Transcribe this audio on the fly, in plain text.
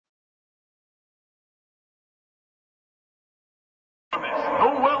the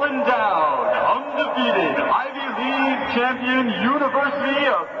well-endowed, undefeated Ivy League champion University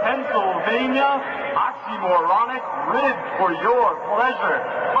of Pennsylvania, oxymoronic, ribbed for your pleasure,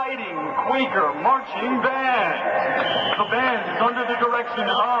 fighting Quaker marching band. The band is under the direction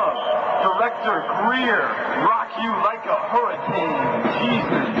of Director Greer, rock you like a hurricane,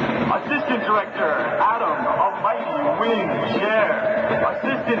 Jesus. Assistant Director Adam, a mighty wind chair.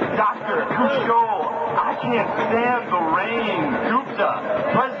 Assistant Dr. Kushol, I can't stand the rain, Gupta.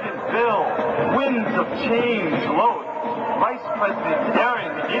 President Bill, winds of change, Loth. Vice President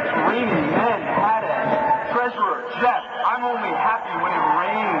Aaron, it's raining Manhattan. Treasurer Jeff, I'm only happy when it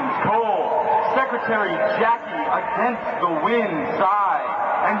rains, Cole. Secretary Jackie, against the wind, sigh.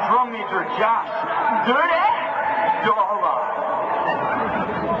 And Drum Major Josh, dirty Dora.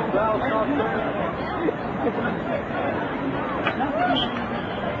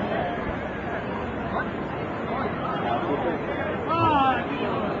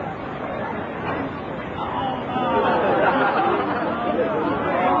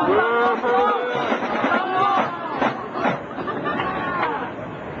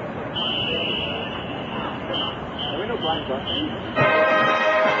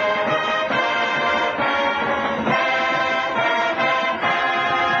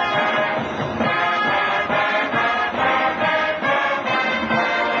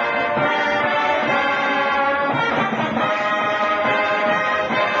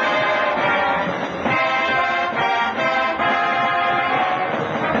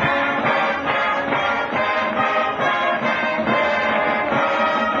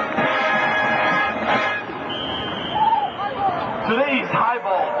 Today's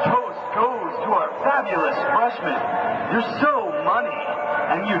highball toast goes to our fabulous freshmen. You're so money,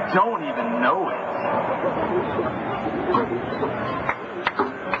 and you don't even know it.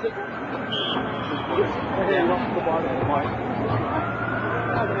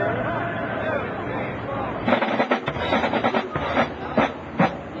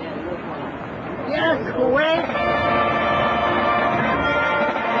 Yes, great.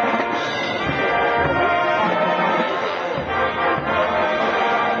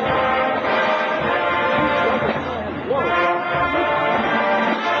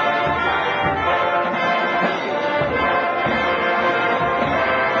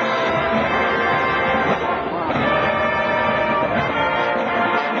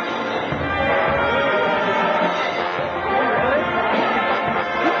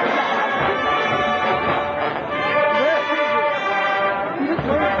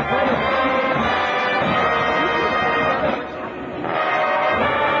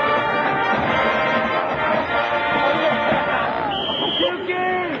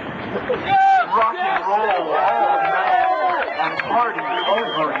 Rock and roll all night and party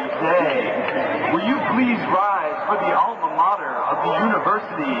every day. Will you please rise for the alma mater of the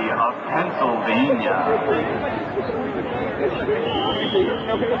University of Pennsylvania?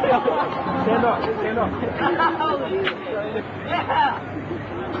 Stand up, stand up.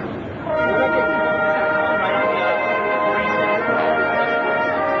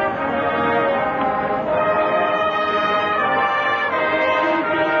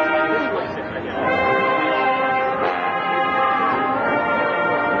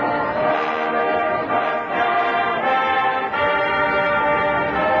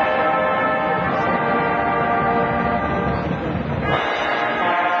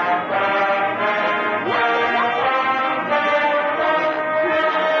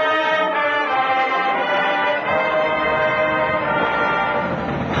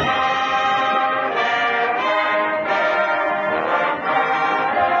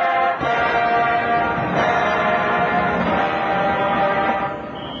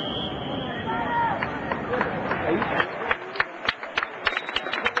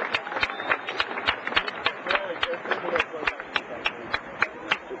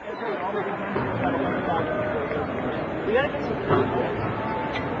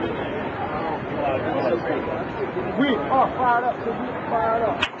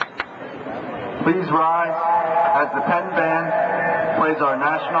 Please rise as the Penn Band plays our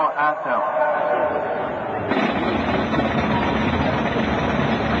national anthem.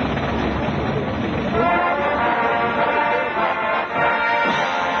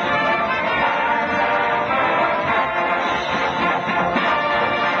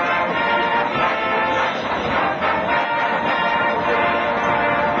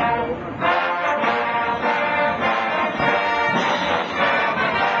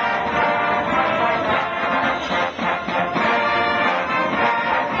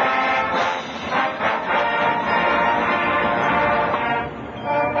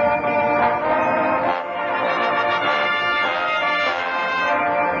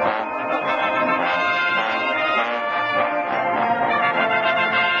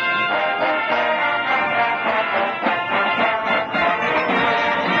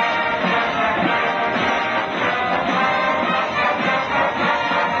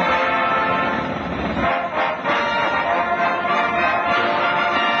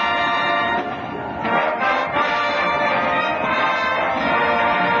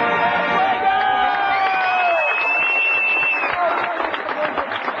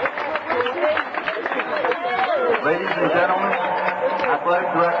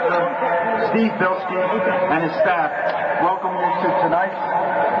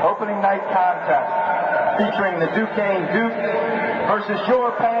 opening night contest featuring the Duquesne Duke versus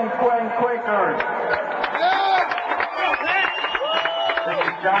your Penn Quakers. This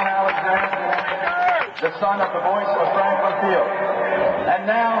is John Alexander, the son of the voice of Franklin Field. And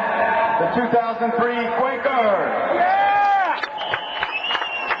now, the 2003 Quakers.